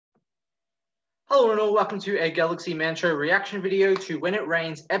Hello and all, welcome to a Galaxy Man Show reaction video to When It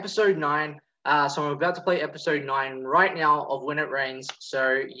Rains episode 9. So I'm about to play episode 9 right now of When It Rains.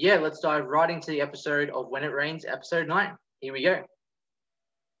 So yeah, let's dive right into the episode of When It Rains episode 9. Here we go.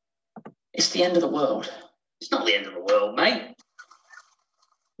 It's the end of the world. It's not the end of the world, mate.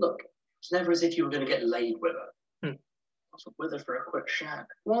 Look, it's never as if you were going to get laid with her. What's up with her for a quick shag?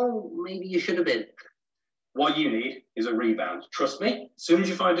 Well, maybe you should have been. What you need is a rebound. Trust me, as soon as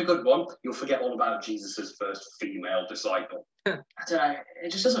you find a good one, you'll forget all about Jesus' first female disciple. I don't know,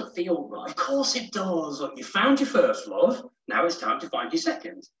 it just doesn't feel right. Of course it does. Look, you found your first love, now it's time to find your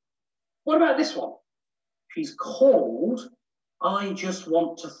second. What about this one? She's called I Just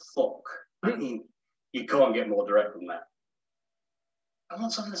Want to Fuck. I mean, you can't get more direct than that. I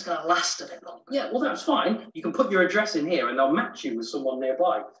want something that's going to last a bit longer. Yeah, well, that's fine. You can put your address in here and they'll match you with someone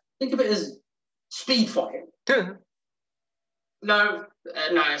nearby. Think of it as speed fucking. No,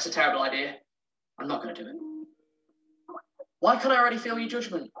 it's a terrible idea. I'm not going to do it. Why can't I already feel your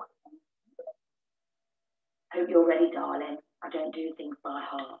judgment? Hope you're ready, darling. I don't do things by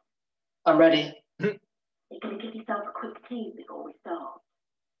heart. I'm ready. You're going to give yourself a quick tease before we start.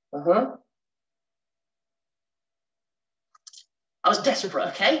 Uh-huh. I was desperate,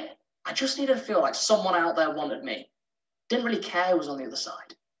 okay? I just needed to feel like someone out there wanted me. Didn't really care who was on the other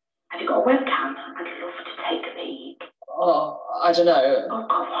side. Have you got a webcam? I'd love to take a peek. Oh, I don't know. Oh,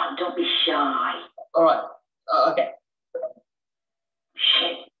 come on, don't be shy. All right. Okay.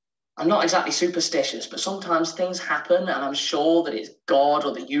 Shit. I'm not exactly superstitious, but sometimes things happen and I'm sure that it's God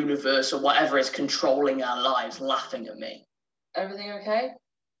or the universe or whatever is controlling our lives laughing at me. Everything okay?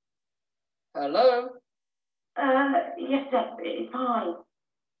 Hello? Yes, Deb, it's fine.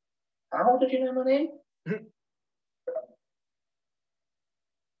 How did you know my name?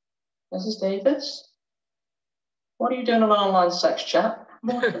 Mrs. Davis? What are you doing on an online sex chat?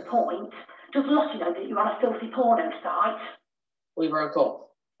 More to the point, does Lottie know that you're on a filthy porno site? We broke up.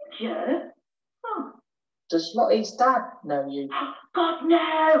 Yeah? Oh. Does Lottie's dad know you? God,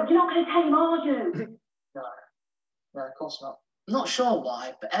 no! You're not going to tell him, are you? No, of course not. I'm not sure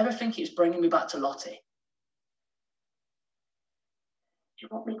why, but everything keeps bringing me back to Lottie. Do you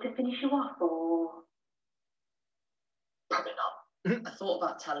want me to finish you off, or...? Probably not. I thought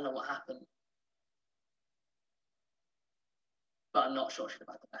about telling her what happened. But I'm not sure she'd have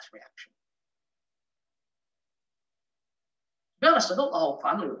had the best reaction. To be honest, I thought the whole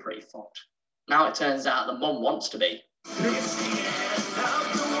family were pretty fucked. Now it turns out the mum wants to be.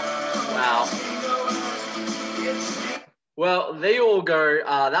 Wow. Well, there you all go.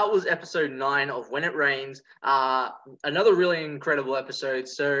 That was episode 9 of When It Rains. Another really incredible episode.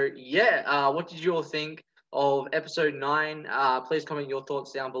 So, yeah, what did you all think of episode 9? Please comment your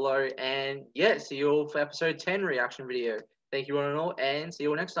thoughts down below. And, yeah, see you all for episode 10 reaction video. Thank you all and all, and see you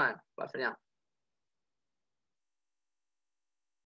all next time. Bye for now.